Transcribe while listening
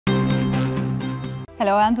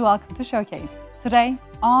Hello and welcome to Showcase. Today,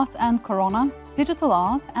 art and Corona, digital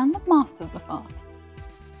art and the masters of art.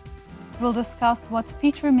 We'll discuss what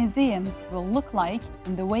future museums will look like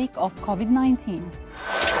in the wake of COVID-19.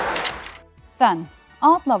 Then,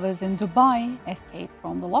 art lovers in Dubai escape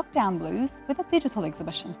from the lockdown blues with a digital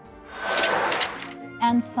exhibition.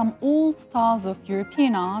 And some all-stars of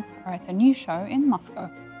European art are at a new show in Moscow.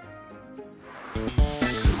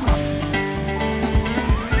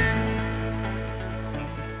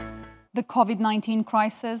 The COVID-19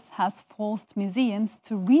 crisis has forced museums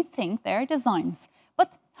to rethink their designs.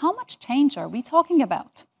 But how much change are we talking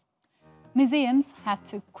about? Museums had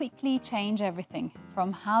to quickly change everything,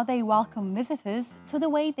 from how they welcome visitors to the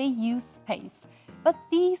way they use space. But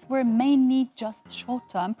these were mainly just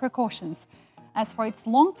short-term precautions. As for its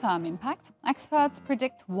long-term impact, experts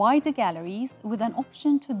predict wider galleries with an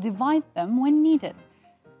option to divide them when needed.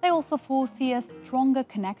 They also foresee a stronger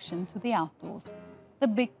connection to the outdoors. The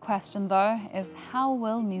big question, though, is how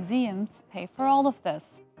will museums pay for all of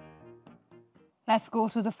this? Let's go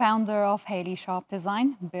to the founder of Sharpe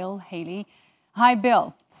Design, Bill Haley. Hi,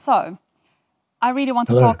 Bill. So, I really want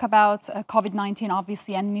to talk about COVID-19,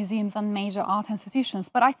 obviously, and museums and major art institutions.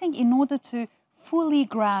 But I think in order to fully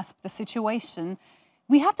grasp the situation,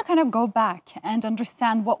 we have to kind of go back and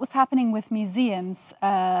understand what was happening with museums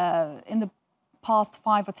in the past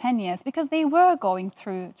 5 or 10 years, because they were going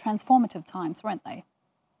through transformative times, weren't they?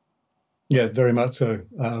 Yeah, very much so.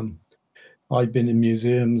 I've been in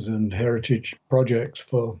museums and heritage projects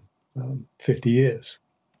for 50 years,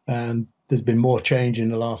 and there's been more change in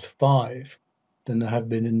the last 5 than there have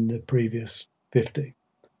been in the previous 50.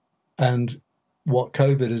 And what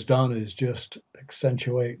COVID has done is just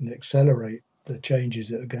accentuate and accelerate the changes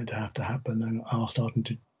that are going to have to happen and are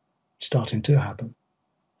starting to happen.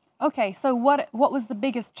 Okay, so what was the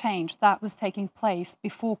biggest change that was taking place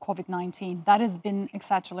before COVID-19 that has been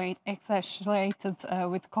accelerated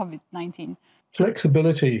with COVID-19?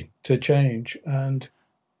 Flexibility to change and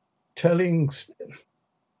telling.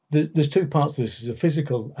 There's 2 parts to this. There's a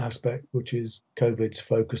physical aspect, which is COVID's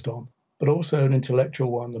focused on, but also an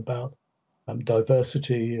intellectual one about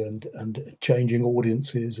diversity and changing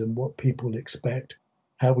audiences and what people expect,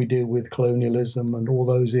 how we deal with colonialism and all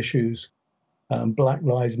those issues. Black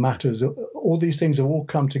Lives Matters, all these things have all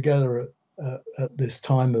come together at this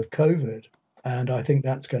time of COVID. And I think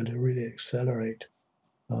that's going to really accelerate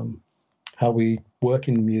how we work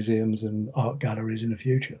in museums and art galleries in the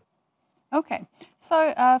future. Okay.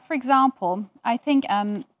 So, for example, I think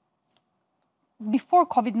before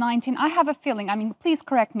COVID-19, I have a feeling, I mean, please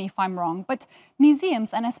correct me if I'm wrong, but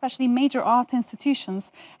museums and especially major art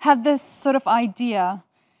institutions had this sort of idea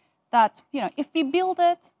that, you know, if we build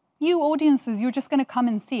it, you audiences, you're just going to come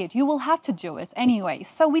and see it. You will have to do it anyway.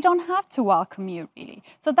 So we don't have to welcome you, really.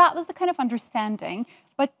 So that was the kind of understanding.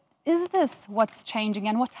 But is this what's changing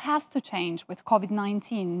and what has to change with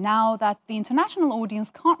COVID-19 now that the international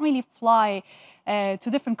audience can't really fly to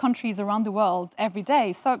different countries around the world every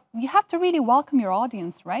day? So you have to really welcome your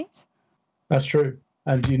audience, right? That's true.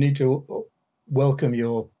 And you need to welcome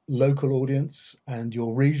your local audience and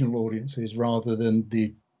your regional audiences rather than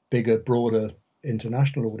the bigger, broader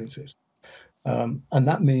international audiences. And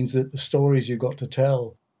that means that the stories you've got to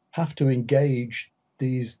tell have to engage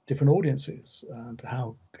these different audiences and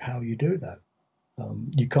how you do that.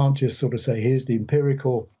 You can't just sort of say, here's the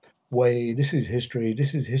empirical way, this is history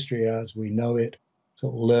as we know it, so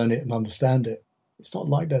we'll learn it and understand it. It's not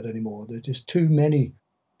like that anymore. There's just too many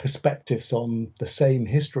perspectives on the same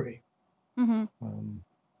history. Mm-hmm.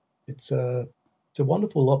 It's a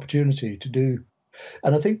wonderful opportunity to do.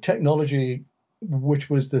 And I think technology, which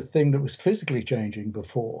was the thing that was physically changing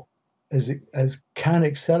before, as can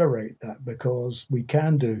accelerate that, because we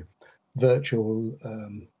can do virtual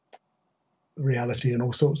reality and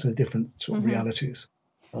all sorts of different sort of realities,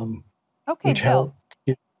 which help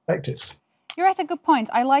give perspectives. You're at a good point.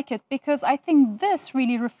 I like it because I think this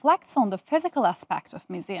really reflects on the physical aspect of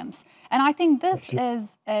museums. And I think this is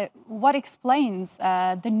what explains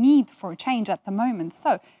the need for change at the moment.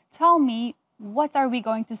 So tell me, what are we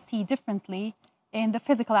going to see differently in the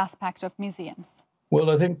physical aspect of museums? Well,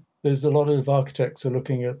 I think there's a lot of architects are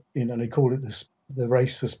looking at, they call it the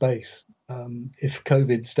race for space. If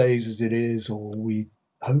COVID stays as it is, or we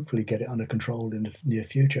hopefully get it under control in the near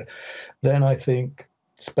future, then I think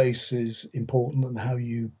space is important and how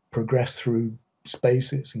you progress through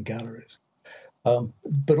spaces and galleries.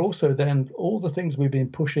 But also then all the things we've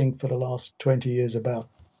been pushing for the last 20 years about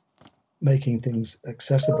making things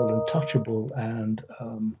accessible and touchable and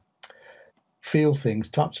feel things,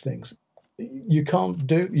 touch things. You're not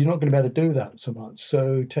going to be able to do that so much.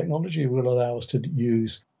 So technology will allow us to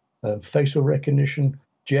use facial recognition,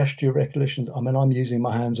 gesture recognition. I mean, I'm using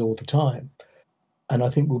my hands all the time. And I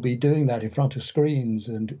think we'll be doing that in front of screens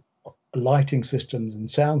and lighting systems and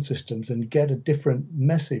sound systems and get a different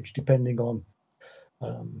message depending on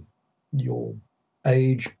your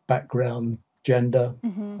age, background, gender.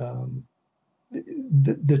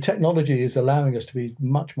 The technology is allowing us to be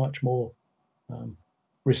much, much more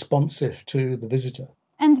responsive to the visitor.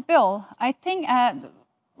 And Bill, I think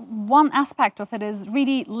one aspect of it is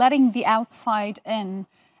really letting the outside in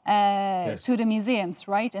Yes. to the museums,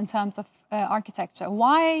 right, in terms of architecture.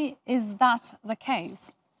 Why is that the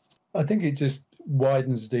case? I think it just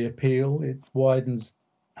widens the appeal. It widens.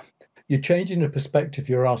 You're changing the perspective.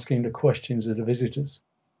 You're asking the questions of the visitors.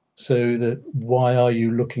 So that why are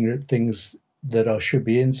you looking at things that should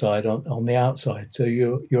be inside on the outside? So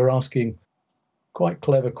you're asking quite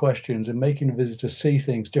clever questions and making the visitor see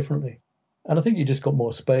things differently. And I think you just got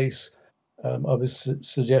more space. I was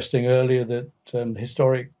suggesting earlier that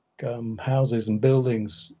historic houses and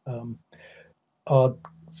buildings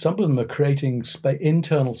some of them are creating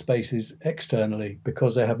internal spaces externally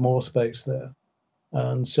because they have more space there.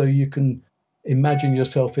 And so you can imagine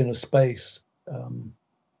yourself in a space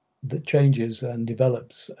that changes and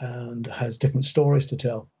develops and has different stories to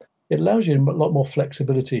tell. It allows you a lot more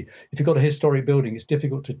flexibility. If you've got a historic building, it's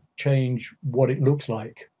difficult to change what it looks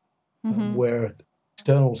like, where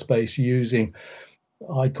external space using,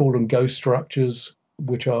 I call them ghost structures,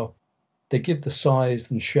 they give the size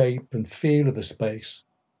and shape and feel of a space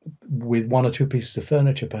with one or two pieces of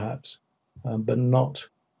furniture perhaps, but not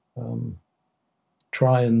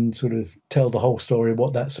try and sort of tell the whole story of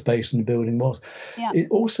what that space and the building was. Yeah. It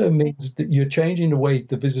also means that you're changing the way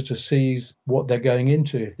the visitor sees what they're going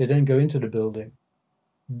into. If they don't go into the building,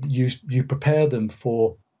 you prepare them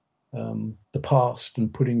for the past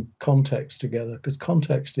and putting context together, because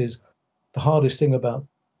context is the hardest thing about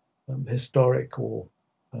historic or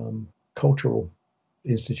cultural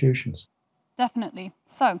institutions. Definitely.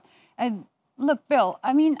 So, look, Bill,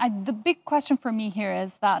 I mean, the big question for me here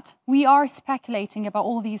is that we are speculating about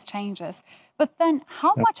all these changes, but then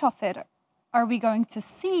how much of it are we going to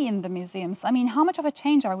see in the museums? I mean, how much of a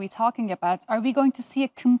change are we talking about? Are we going to see a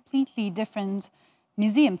completely different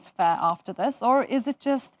museums fair after this, or is it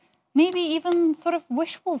just maybe even sort of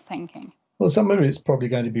wishful thinking? Well, some of it's probably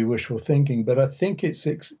going to be wishful thinking, but I think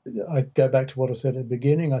I go back to what I said at the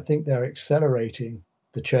beginning. I think they're accelerating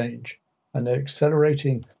the change, and they're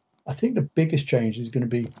accelerating. I think the biggest change is going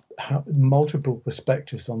to be multiple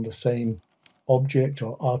perspectives on the same object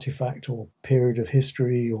or artifact or period of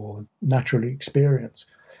history or natural experience.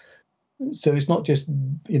 So it's not just,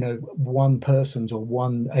 one person's or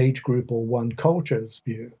one age group or one culture's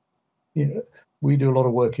view. We do a lot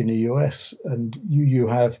of work in the US, and you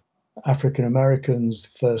have African Americans,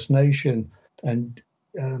 First Nation, and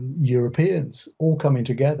Europeans all coming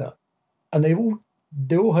together, and they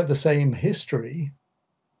all have the same history,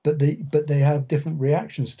 but they have different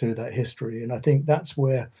reactions to that history. And I think that's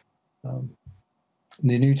where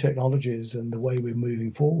the new technologies and the way we're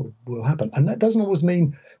moving forward will happen. And that doesn't always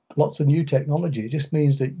mean lots of new technology. It just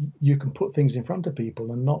means that you can put things in front of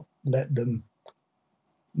people and not let them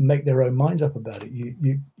make their own minds up about it.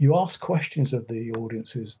 You ask questions of the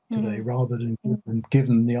audiences today rather than give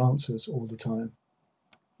them the answers all the time.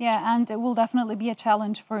 Yeah, and it will definitely be a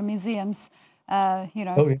challenge for museums, Oh,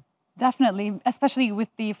 yeah. definitely, especially with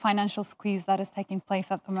the financial squeeze that is taking place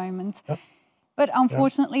at the moment. Yep. But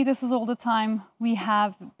unfortunately, this is all the time we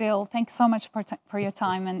have. Bill, thanks so much for your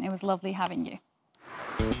time, and it was lovely having you.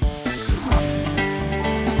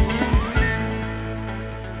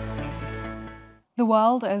 The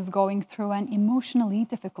world is going through an emotionally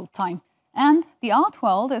difficult time, and the art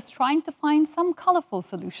world is trying to find some colorful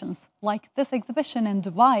solutions, like this exhibition in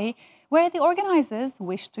Dubai, where the organizers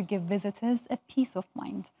wish to give visitors a peace of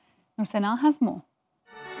mind. Nursena has more.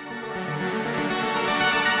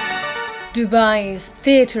 Dubai's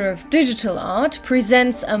Theatre of Digital Art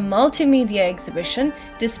presents a multimedia exhibition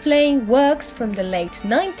displaying works from the late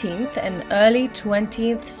 19th and early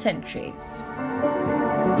 20th centuries.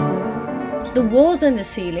 The walls and the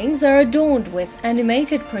ceilings are adorned with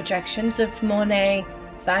animated projections of Monet,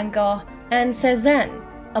 Van Gogh and Cézanne,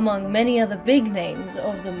 among many other big names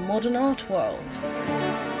of the modern art world.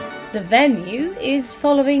 The venue is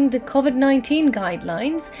following the COVID-19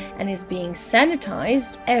 guidelines and is being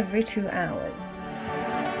sanitized every 2 hours.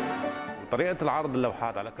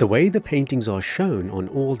 The way the paintings are shown on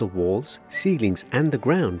all the walls, ceilings and the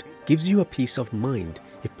ground gives you a peace of mind.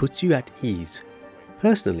 It puts you at ease.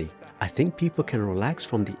 Personally, I think people can relax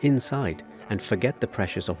from the inside and forget the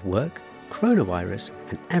pressures of work, coronavirus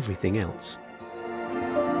and everything else.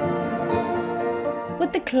 What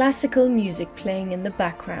with the classical music playing in the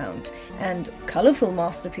background and colourful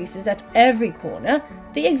masterpieces at every corner,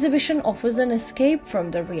 the exhibition offers an escape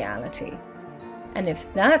from the reality. And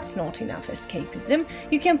if that's not enough escapism,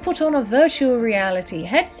 you can put on a virtual reality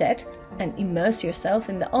headset and immerse yourself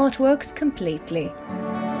in the artworks completely.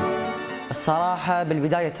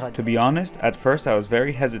 To be honest, at first I was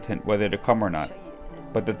very hesitant whether to come or not.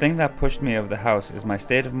 But the thing that pushed me out of the house is my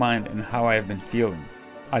state of mind and how I have been feeling.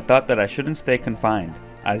 I thought that I shouldn't stay confined.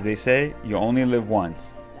 As they say, you only live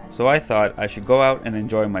once. So I thought I should go out and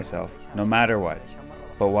enjoy myself, no matter what,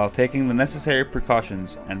 but while taking the necessary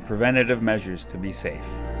precautions and preventative measures to be safe.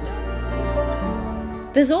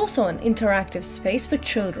 There's also an interactive space for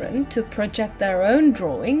children to project their own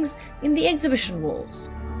drawings in the exhibition walls.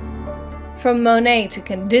 From Monet to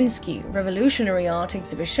Kandinsky, Revolutionary Art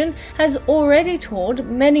Exhibition has already toured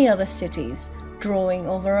many other cities, drawing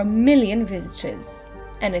over 1 million visitors.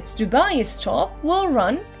 And its Dubai stop will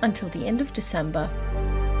run until the end of December.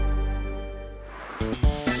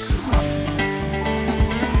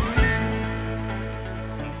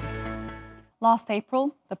 Last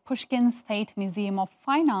April, the Pushkin State Museum of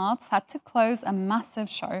Fine Arts had to close a massive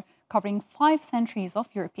show covering 5 centuries of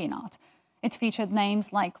European art. It featured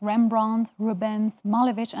names like Rembrandt, Rubens,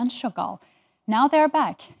 Malevich and Chagall. Now they're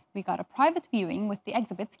back. We got a private viewing with the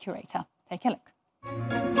exhibit's curator. Take a look.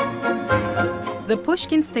 The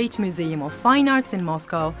Pushkin State Museum of Fine Arts in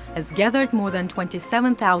Moscow has gathered more than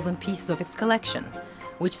 27,000 pieces of its collection,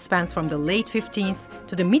 which spans from the late 15th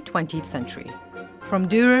to the mid-20th century. From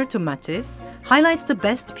Durer to Matisse, highlights the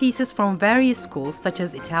best pieces from various schools such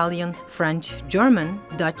as Italian, French, German,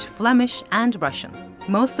 Dutch, Flemish and Russian.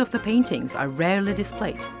 Most of the paintings are rarely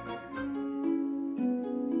displayed.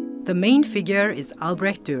 The main figure is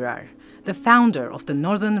Albrecht Dürer, the founder of the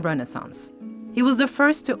Northern Renaissance. He was the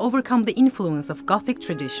first to overcome the influence of Gothic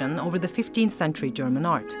tradition over the 15th century German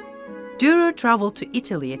art. Durer traveled to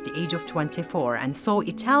Italy at the age of 24 and saw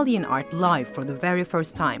Italian art live for the very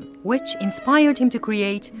first time, which inspired him to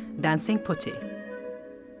create Dancing Putti.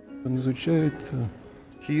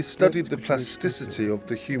 He studied the plasticity of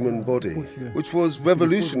the human body, which was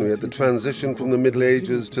revolutionary at the transition from the Middle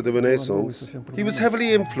Ages to the Renaissance. He was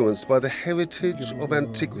heavily influenced by the heritage of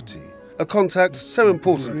antiquity, a contact so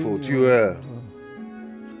important for Durer.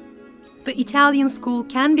 The Italian school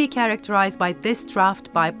can be characterized by this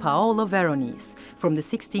draft by Paolo Veronese from the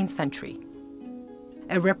 16th century.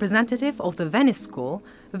 A representative of the Venice school,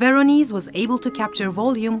 Veronese was able to capture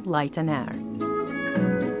volume, light and air.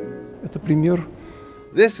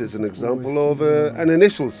 This is an example of an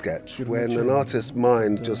initial sketch when an artist's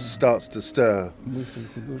mind just starts to stir.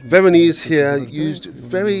 Veronese here used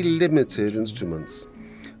very limited instruments,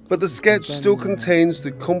 but the sketch still contains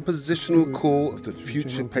the compositional core of the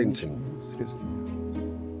future painting.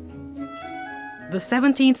 The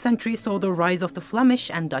 17th century saw the rise of the Flemish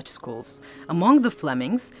and Dutch schools. Among the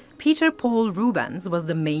Flemings, Peter Paul Rubens was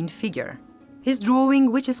the main figure. His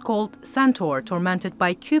drawing, which is called Centaur Tormented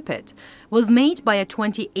by Cupid, was made by a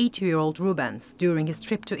 28-year-old Rubens during his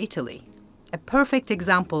trip to Italy. A perfect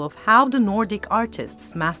example of how the Nordic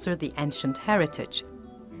artists mastered the ancient heritage.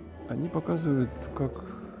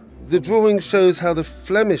 The drawing shows how the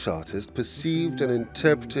Flemish artist perceived and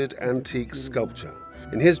interpreted antique sculpture.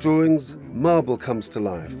 In his drawings, marble comes to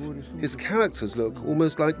life. His characters look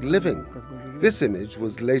almost like living. This image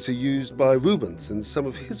was later used by Rubens in some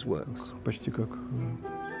of his works.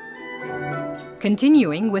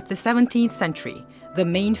 Continuing with the 17th century, the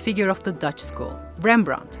main figure of the Dutch school,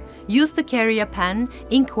 Rembrandt, used to carry a pen,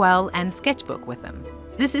 inkwell and sketchbook with him.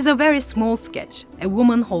 This is a very small sketch. A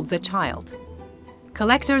woman holds a child.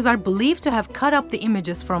 Collectors are believed to have cut up the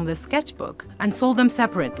images from the sketchbook and sold them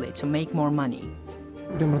separately to make more money.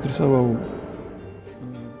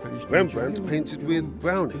 Rembrandt painted with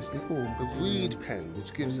browning, a reed pen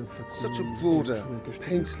which gives such a broader,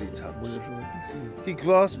 painterly touch. He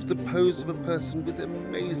grasped the pose of a person with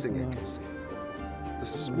amazing accuracy. The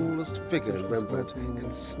smallest figure in Rembrandt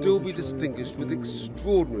can still be distinguished with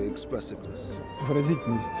extraordinary expressiveness.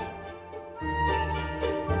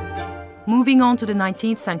 Moving on to the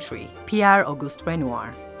 19th century, Pierre-Auguste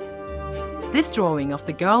Renoir. This drawing of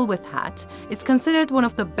the girl with hat is considered one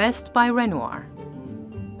of the best by Renoir.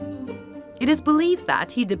 It is believed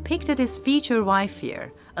that he depicted his future wife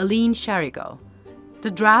here, Aline Charigot.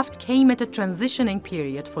 The draft came at a transitioning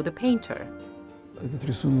period for the painter.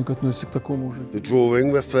 The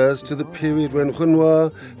drawing refers to the period when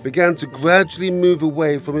Renoir began to gradually move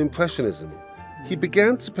away from Impressionism. He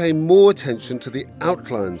began to pay more attention to the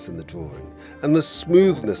outlines in the drawing and the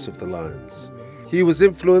smoothness of the lines. He was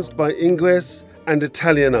influenced by Ingres and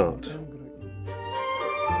Italian art.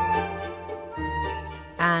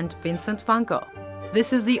 and Vincent van Gogh.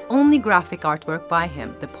 This is the only graphic artwork by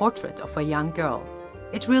him, the portrait of a young girl.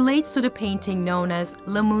 It relates to the painting known as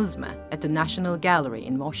Le Mousme at the National Gallery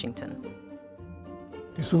in Washington.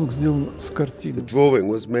 The drawing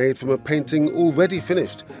was made from a painting already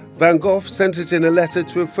finished. Van Gogh sent it in a letter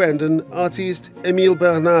to a friend, an artiste, Émile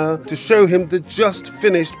Bernard, to show him the just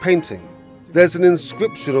finished painting. There's an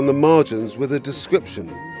inscription on the margins with a description.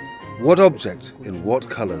 What object in what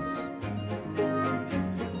colours?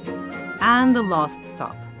 And the last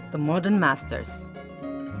stop, the modern masters.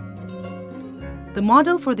 The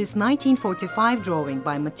model for this 1945 drawing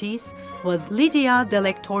by Matisse was Lydia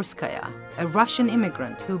Delektorskaya, a Russian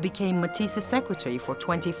immigrant who became Matisse's secretary for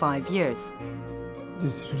 25 years.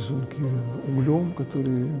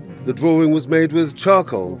 The drawing was made with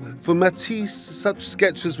charcoal. For Matisse, such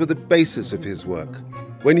sketches were the basis of his work.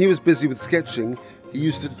 When he was busy with sketching, he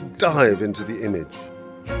used to dive into the image.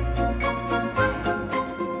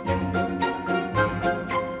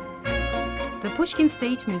 The Pushkin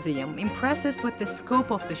State Museum impresses with the scope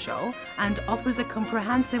of the show and offers a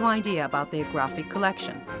comprehensive idea about their graphic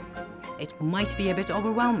collection. It might be a bit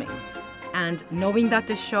overwhelming, and knowing that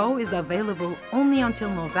the show is available only until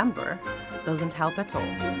November doesn't help at all.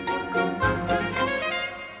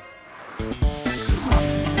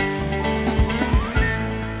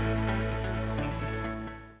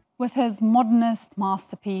 With his modernist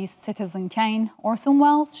masterpiece, Citizen Kane, Orson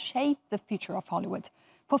Welles shaped the future of Hollywood.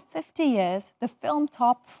 For 50 years, the film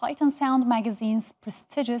topped Sight and Sound magazine's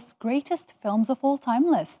prestigious Greatest Films of All Time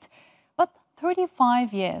list. But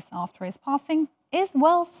 35 years after his passing, is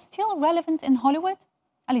Welles still relevant in Hollywood?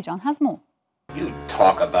 Alijan has more. You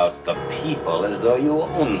talk about the people as though you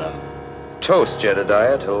own them. Toast,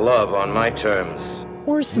 Jedediah, to love on my terms.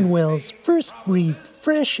 Orson Welles first breathed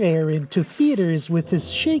fresh air into theaters with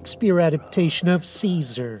his Shakespeare adaptation of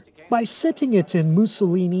Caesar by setting it in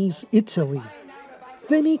Mussolini's Italy.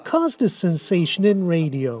 Then he caused a sensation in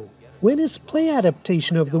radio when his play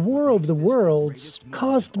adaptation of The War of the Worlds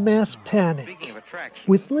caused mass panic,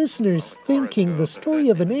 with listeners thinking the story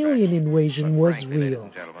of an alien invasion was real.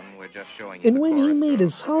 And when he made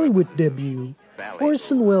his Hollywood debut,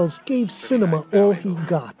 Orson Welles gave cinema all he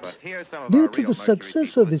got. Due to the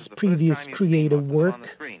success of his previous creative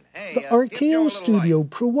work, the RKO studio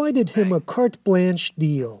provided him a carte blanche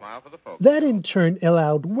deal. That in turn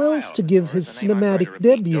allowed Welles to give his cinematic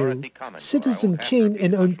debut, Citizen Kane,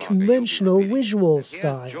 an unconventional visual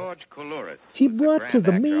style. He brought to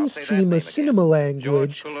the mainstream a cinema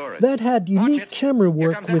language that had unique camera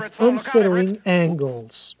work with unsettling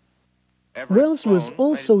angles. Welles was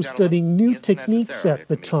also studying new techniques at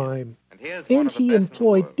the time, and he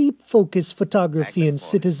employed deep focus photography in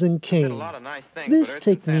Citizen Kane. This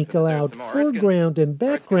technique allowed foreground and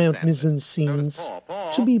background mise-en-scenes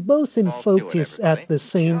to be both in focus at the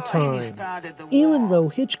same time. Even though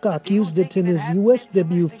Hitchcock used it in his US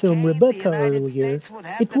debut film Rebecca earlier,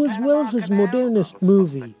 it was Welles's modernist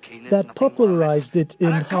movie that popularized it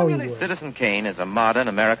in Hollywood. Citizen Kane is a modern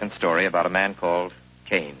American story about a man called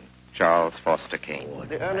Kane. Charles Foster Kane.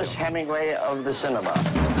 The Ernest Hemingway of the cinema.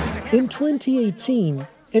 In 2018,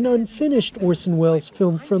 an unfinished Orson Welles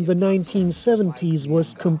film from the 1970s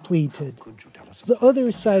was completed, The Other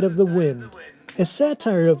Side of the Wind, a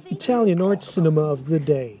satire of Italian art cinema of the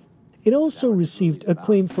day. It also received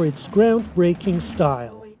acclaim for its groundbreaking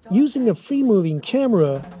style, using a free-moving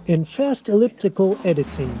camera and fast elliptical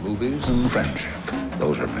editing. Movies and friendship,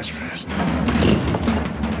 those are mysteries.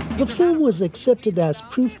 The film was accepted as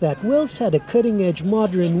proof that Welles had a cutting-edge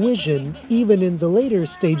modern vision even in the later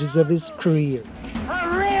stages of his career. A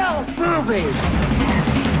real movie!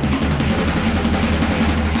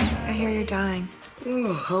 I hear you're dying.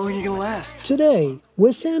 Oh, how long are you gonna last? Today,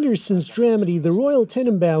 Wes Anderson's dramedy The Royal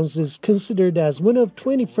Tenenbaums is considered as one of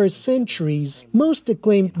 21st century's most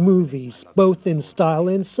acclaimed movies, both in style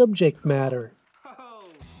and subject matter.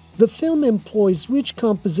 The film employs rich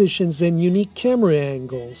compositions and unique camera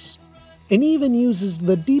angles, and even uses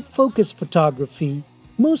the deep focus photography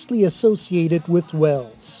mostly associated with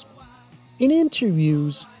Welles. In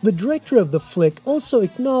interviews, the director of the flick also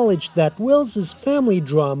acknowledged that Welles's family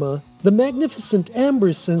drama, The Magnificent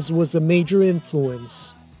Ambersons, was a major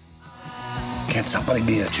influence. Can't somebody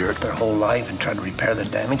be a jerk their whole life and try to repair the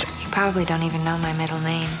damage? You probably don't even know my middle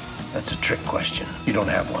name. That's a trick question. You don't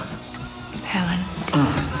have one. Helen.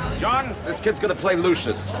 John, this kid's gonna play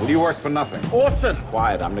Lucius. Well, you work for nothing. Orson!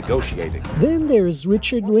 Quiet, I'm negotiating. Then there's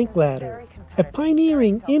Richard Linklater, a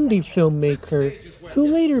pioneering indie filmmaker who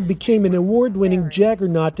later became an award-winning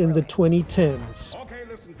juggernaut in the 2010s.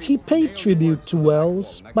 He paid tribute to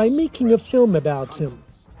Welles by making a film about him,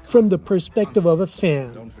 from the perspective of a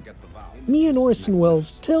fan. Me and Orson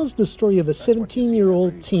Welles tells the story of a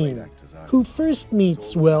 17-year-old teen who first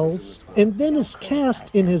meets Welles and then is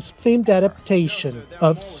cast in his famed adaptation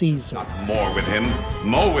of Caesar. Not more with him,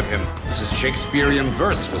 more with him. This is Shakespearean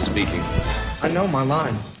verse for speaking. I know my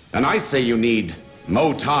lines. And I say you need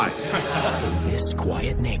mo time. In this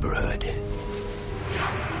quiet neighborhood,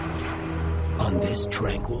 on this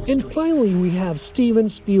tranquil street. And finally we have Steven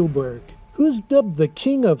Spielberg, who's dubbed the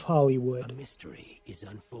King of Hollywood. A mystery is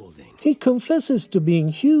unfolding. He confesses to being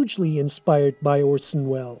hugely inspired by Orson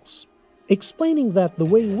Welles, explaining that the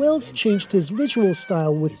way Welles changed his visual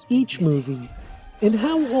style with each movie and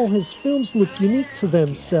how all his films look unique to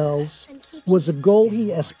themselves was a goal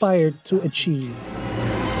he aspired to achieve.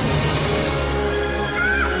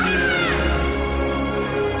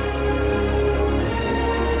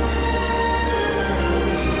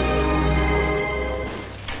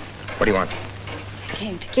 What do you want?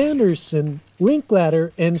 Anderson,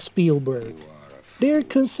 Linklater, and Spielberg. They are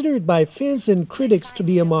considered by fans and critics to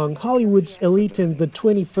be among Hollywood's elite in the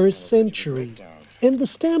 21st century. And the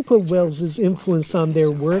stamp of Welles' influence on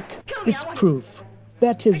their work is proof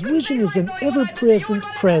that his vision is an ever-present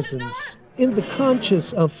presence in the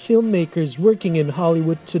conscience of filmmakers working in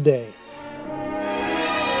Hollywood today.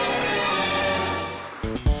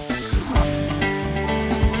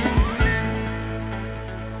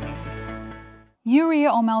 Youri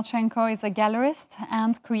Omelchenko is a gallerist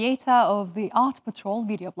and creator of the Art Patrol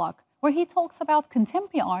video blog, where he talks about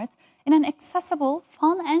contemporary art in an accessible,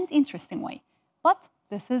 fun and interesting way. But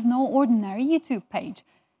this is no ordinary YouTube page.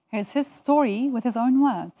 Here's his story with his own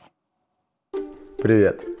words.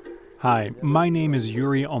 Привет. Hi, my name is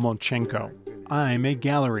Youri Omelchenko. I'm a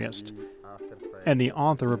galleryist and the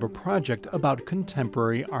author of a project about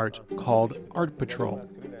contemporary art called Art Patrol.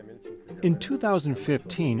 In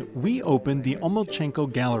 2015, we opened the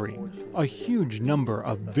Omelchenko Gallery. A huge number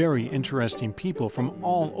of very interesting people from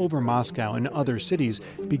all over Moscow and other cities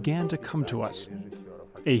began to come to us.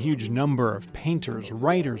 A huge number of painters,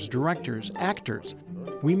 writers, directors, actors.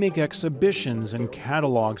 We make exhibitions and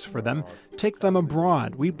catalogs for them, take them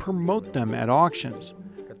abroad, we promote them at auctions.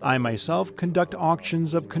 I myself conduct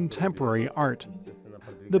auctions of contemporary art.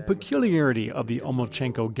 The peculiarity of the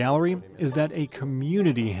Omelchenko Gallery is that a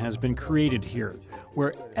community has been created here,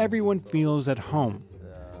 where everyone feels at home.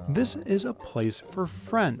 This is a place for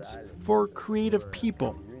friends, for creative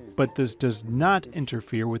people, but this does not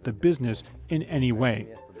interfere with the business in any way.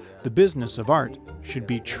 The business of art should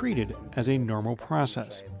be treated as a normal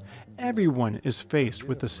process. Everyone is faced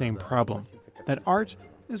with the same problem, that art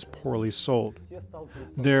is poorly sold.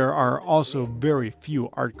 There are also very few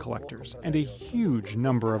art collectors and a huge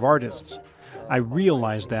number of artists. I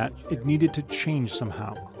realized that it needed to change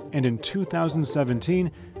somehow, and in 2017,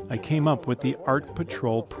 I came up with the Art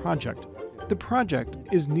Patrol project. The project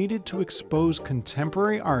is needed to expose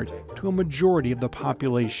contemporary art to a majority of the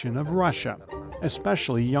population of Russia,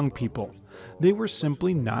 especially young people. They were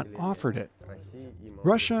simply not offered it.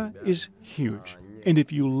 Russia is huge, and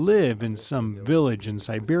if you live in some village in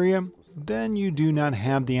Siberia, then you do not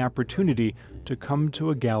have the opportunity to come to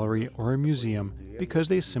a gallery or a museum because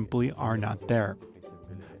they simply are not there.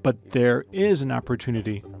 But there is an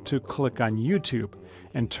opportunity to click on YouTube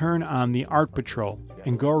and turn on the Art Patrol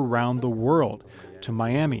and go around the world to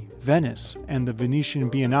Miami, Venice, and the Venetian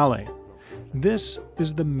Biennale. This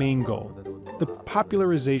is the main goal, the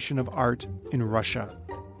popularization of art in Russia.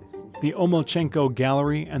 The Omelchenko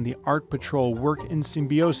Gallery and the Art Patrol work in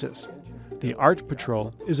symbiosis. The Art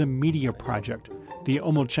Patrol is a media project. The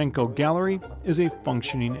Omelchenko Gallery is a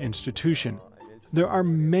functioning institution. There are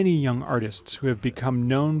many young artists who have become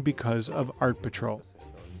known because of Art Patrol.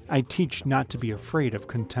 I teach not to be afraid of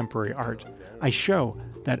contemporary art. I show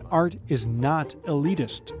that art is not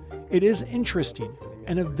elitist. It is interesting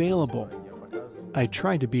and available. I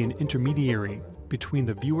try to be an intermediary between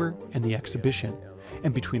the viewer and the exhibition,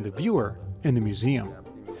 and between the viewer and the museum.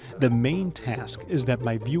 The main task is that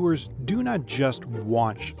my viewers do not just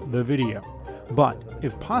watch the video, but,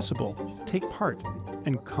 if possible, take part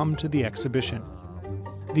and come to the exhibition.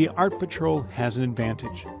 The Art Patrol has an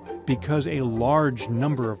advantage, because a large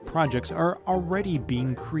number of projects are already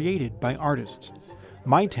being created by artists.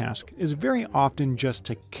 My task is very often just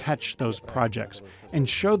to catch those projects and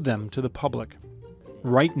show them to the public.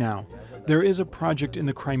 Right now, there is a project in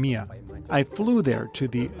the Crimea. I flew there to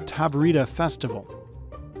the Tavrida Festival.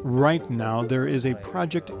 Right now, there is a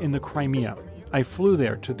project in the Crimea. I flew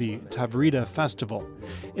there to the Tavrida Festival.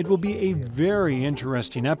 It will be a very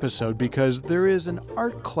interesting episode because there is an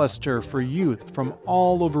art cluster for youth from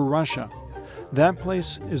all over Russia. That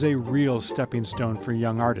place is a real stepping stone for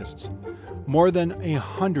young artists. More than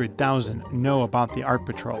 100,000 know about the Art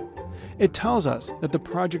Patrol. It tells us that the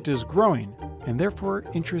project is growing, and therefore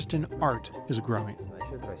interest in art is growing.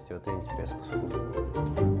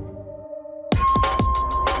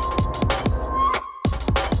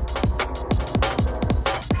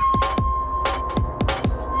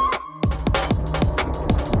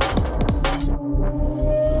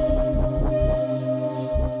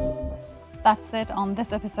 That's it on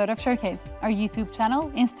this episode of Showcase. Our YouTube channel,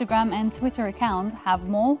 Instagram and Twitter account have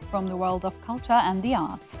more from the world of culture and the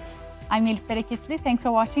arts. I'm Milf Bereketli. Thanks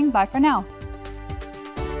for watching. Bye for now.